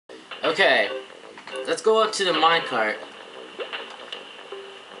Okay, let's go up to the minecart.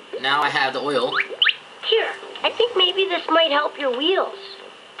 Now I have the oil. Here, I think maybe this might help your wheels.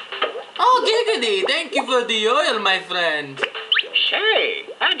 Oh, giggity! Thank you for the oil, my friend. Say,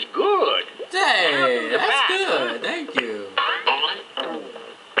 that's good. Hey, that's good. Thank you.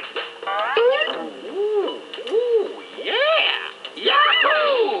 Ooh, yeah.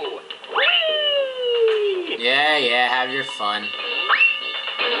 Yahoo! Whee! Yeah, have your fun.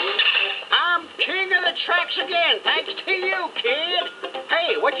 I'm king of the tracks again, thanks to you, kid.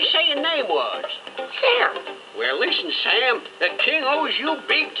 Hey, what'd you say your name was? Sam. Well, listen, Sam, the king owes you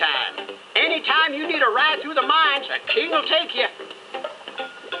big time. Anytime you need a ride through the mines, the king will take you.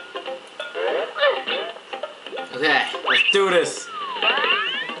 Okay, let's do this.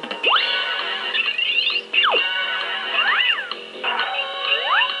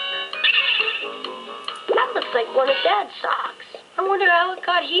 That looks like one of Dad's socks. I wonder how it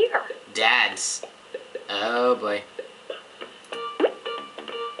got here. Dad's. Oh boy.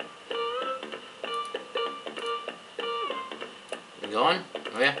 You going?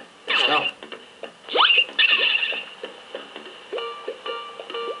 Oh yeah. Let's go.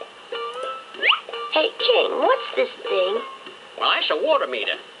 Hey, King, what's this thing? Well, that's a water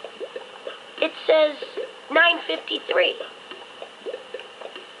meter. It says 9:53.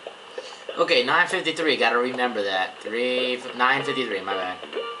 Okay, 9:53. Gotta remember that. 9:53. My bad.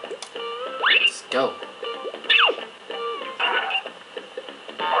 Let's go.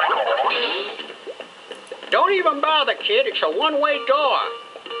 Don't even bother, kid. It's a one-way door.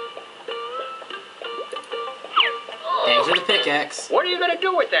 Thanks for the pickaxe. What are you going to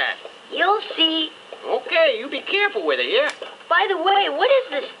do with that? You'll see. Okay, you be careful with it, yeah? By the way, what is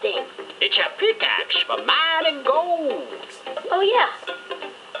this thing? It's a pickaxe for mining gold. Oh, yeah.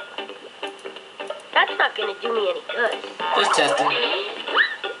 That's not going to do me any good. Just testing.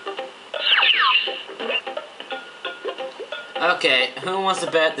 Okay, who wants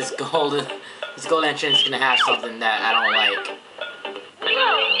to bet this gold entrance is gonna have something that I don't like?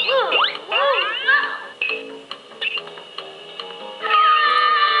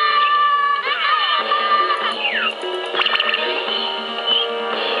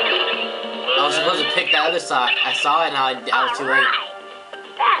 I was supposed to pick that other sock. I saw it and I was too late.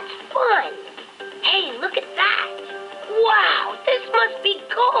 That's fun. Hey, look at that. Wow, this must be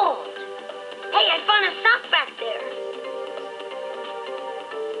gold. Hey, I found a sock back there.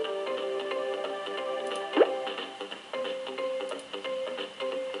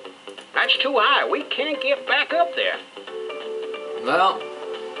 That's too high. We can't get back up there. Well,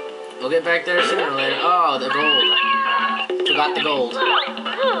 we'll get back there sooner or later. Oh, the gold. Forgot the gold.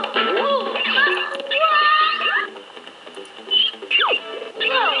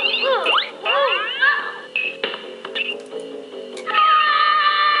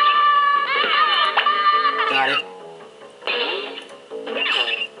 Got it.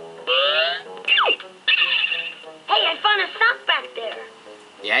 Hey, I found a sock back there.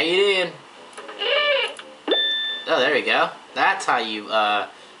 Yeah, you did. Oh, there we go. That's how you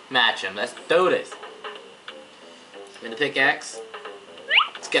match them. Let's do this. Give me the pickaxe.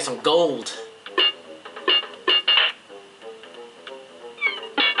 Let's get some gold.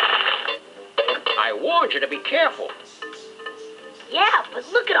 I warned you to be careful. Yeah, but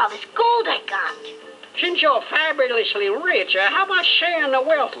look at all this gold I got. Since you're fabulously rich, how about sharing the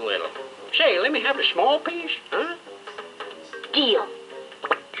wealth a little? Say, let me have a small piece, huh? Deal.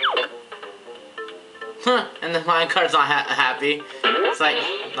 Huh, and the minecart's not happy. It's like,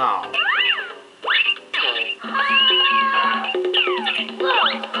 oh.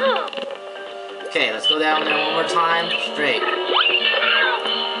 Okay, let's go down there one more time. Straight.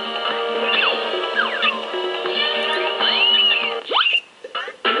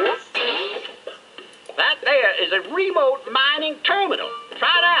 That there is a remote mining terminal.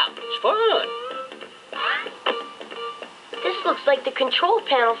 Try it out. It's fun. This looks like the control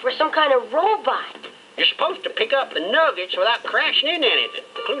panel for some kind of robot. You're supposed to pick up the nuggets without crashing into anything,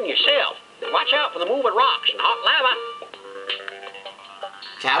 including yourself. Watch out for the moving rocks and hot lava.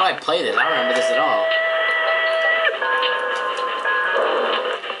 Okay, how do I play this? I don't remember this at all.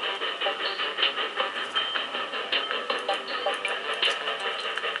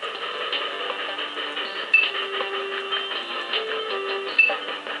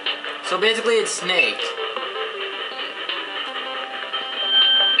 So basically it's Snake.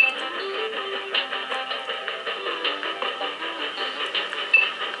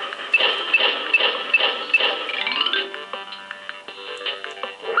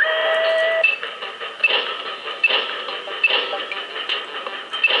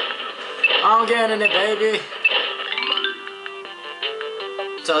 I'm getting it, baby.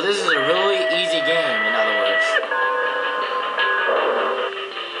 So this is a really easy game, in other words.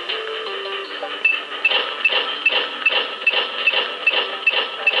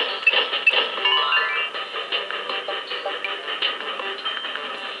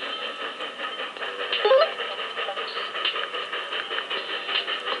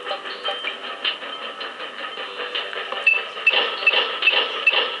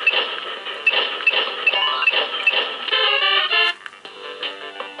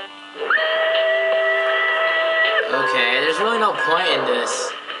 Okay, there's really no point in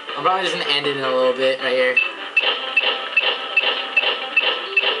this. I'm probably just gonna end it in a little bit right here.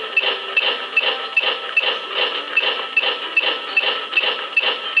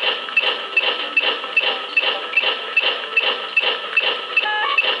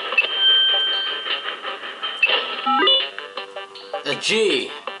 A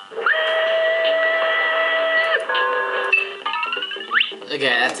G. Okay,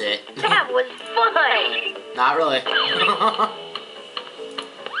 that's it. That was fun. Not really.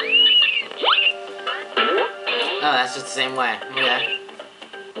 Oh, that's just the same way. Okay.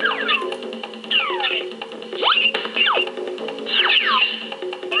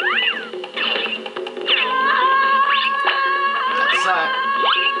 Suck.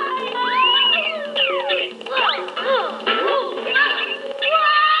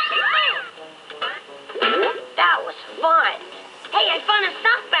 That was fun. Hey, I found a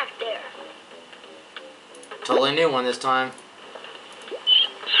sock back there. Totally new one this time.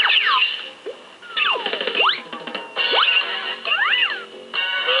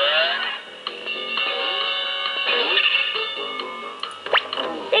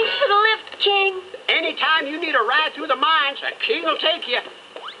 Thanks for the lift, King. Anytime you need a ride through the mines, a king will take you.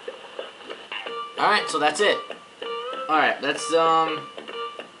 Alright, so that's it. Alright, let's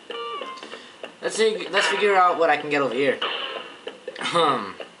see, let's figure out what I can get over here.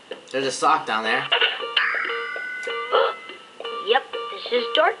 There's a sock down there. Yep, this is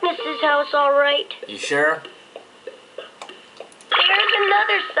Darkness's house, all right. You sure? There's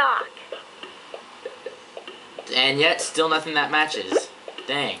another sock. And yet, still nothing that matches.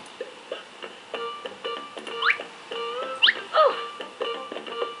 Dang. Oh,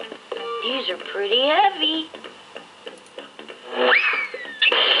 these are pretty heavy.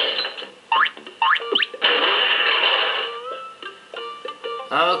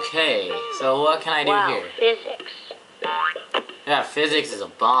 Okay, so what can I do Wow, here? physics. Yeah, physics is a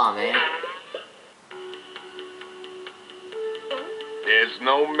bomb, man. There's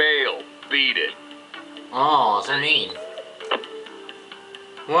no mail. Beat it. Oh, so mean.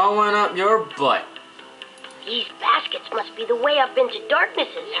 What went up your butt? These baskets must be the way up into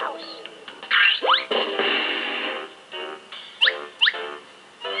Darkness's house.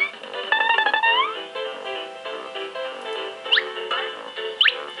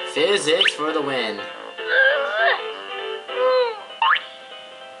 Physics for the win.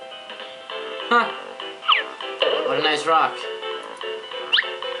 Huh. What a nice rock.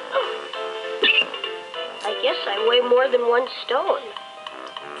 I guess I weigh more than 1 stone.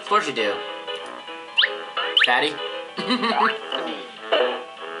 Of course you do. Fatty?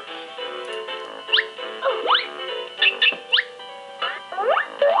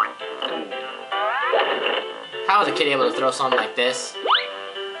 How was a kid able to throw something like this?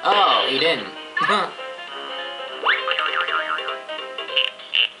 Oh, he didn't.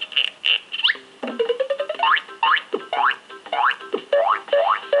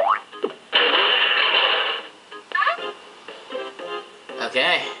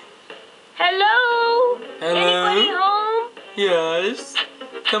 Okay. Hello? Hello? Anybody home? Yes.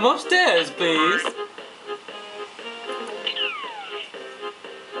 Come upstairs, please.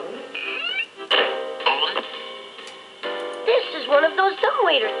 This is one of those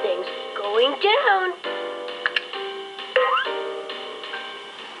dumbwaiter things. Going down.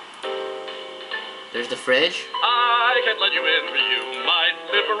 There's the fridge. I can't let you in, for you might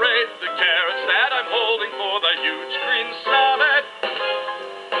liberate the carrots that I'm holding for the huge green salad.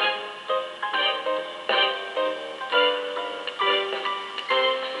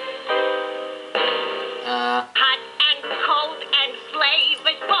 Hot and cold and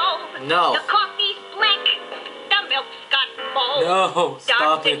flavors bold. No. The coffee's black. The milk's got mold. No,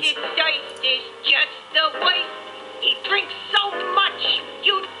 stop it. Darkness's thirst is just the worst. He drinks so much,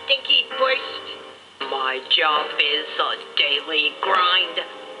 you'd think he'd burst. My job is a daily grind.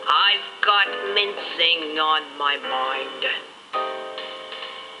 I've got mincing on my mind.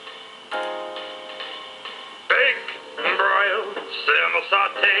 Bake and broil, simmer,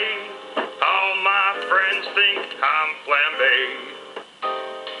 saute. All my friends think I'm flambe.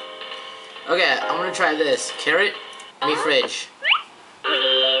 Okay, I'm gonna try this. Carrot, me fridge.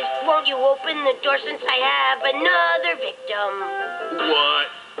 We won't you open the door since I have another victim? What?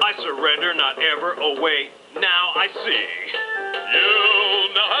 I surrender, not ever. Oh, wait. Now I see.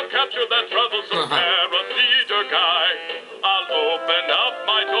 You now have captured that troublesome parasiter guy. I'll open up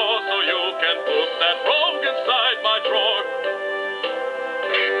my door so you can put that rogue inside my drawer.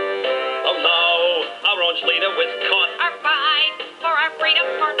 Oh no, our orange leader was caught. Our fight for our freedom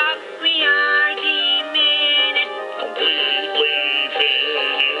for us, we are demanded. Completely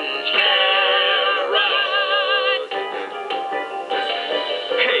finished.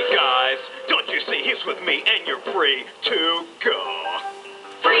 Hey guys, don't you see he's with me and you're free to go.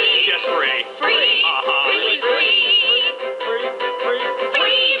 Free! Yes, free. Free! Uh-huh. Free! Free! Free, free,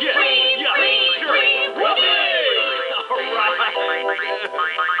 Free! yeah, Free! yeah, Free! sure. Free! Whoopee! All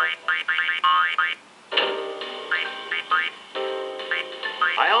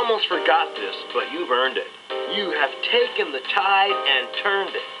right. I almost forgot this, but you've earned it. You have taken the tide and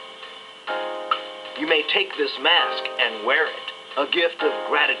turned it. You may take this mask and wear it. A gift of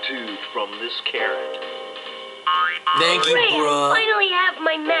gratitude from this carrot. Thank you, Great, I bruh. finally have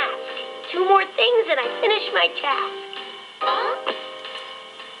my mask. 2 more things and I finish my task.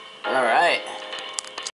 Alright.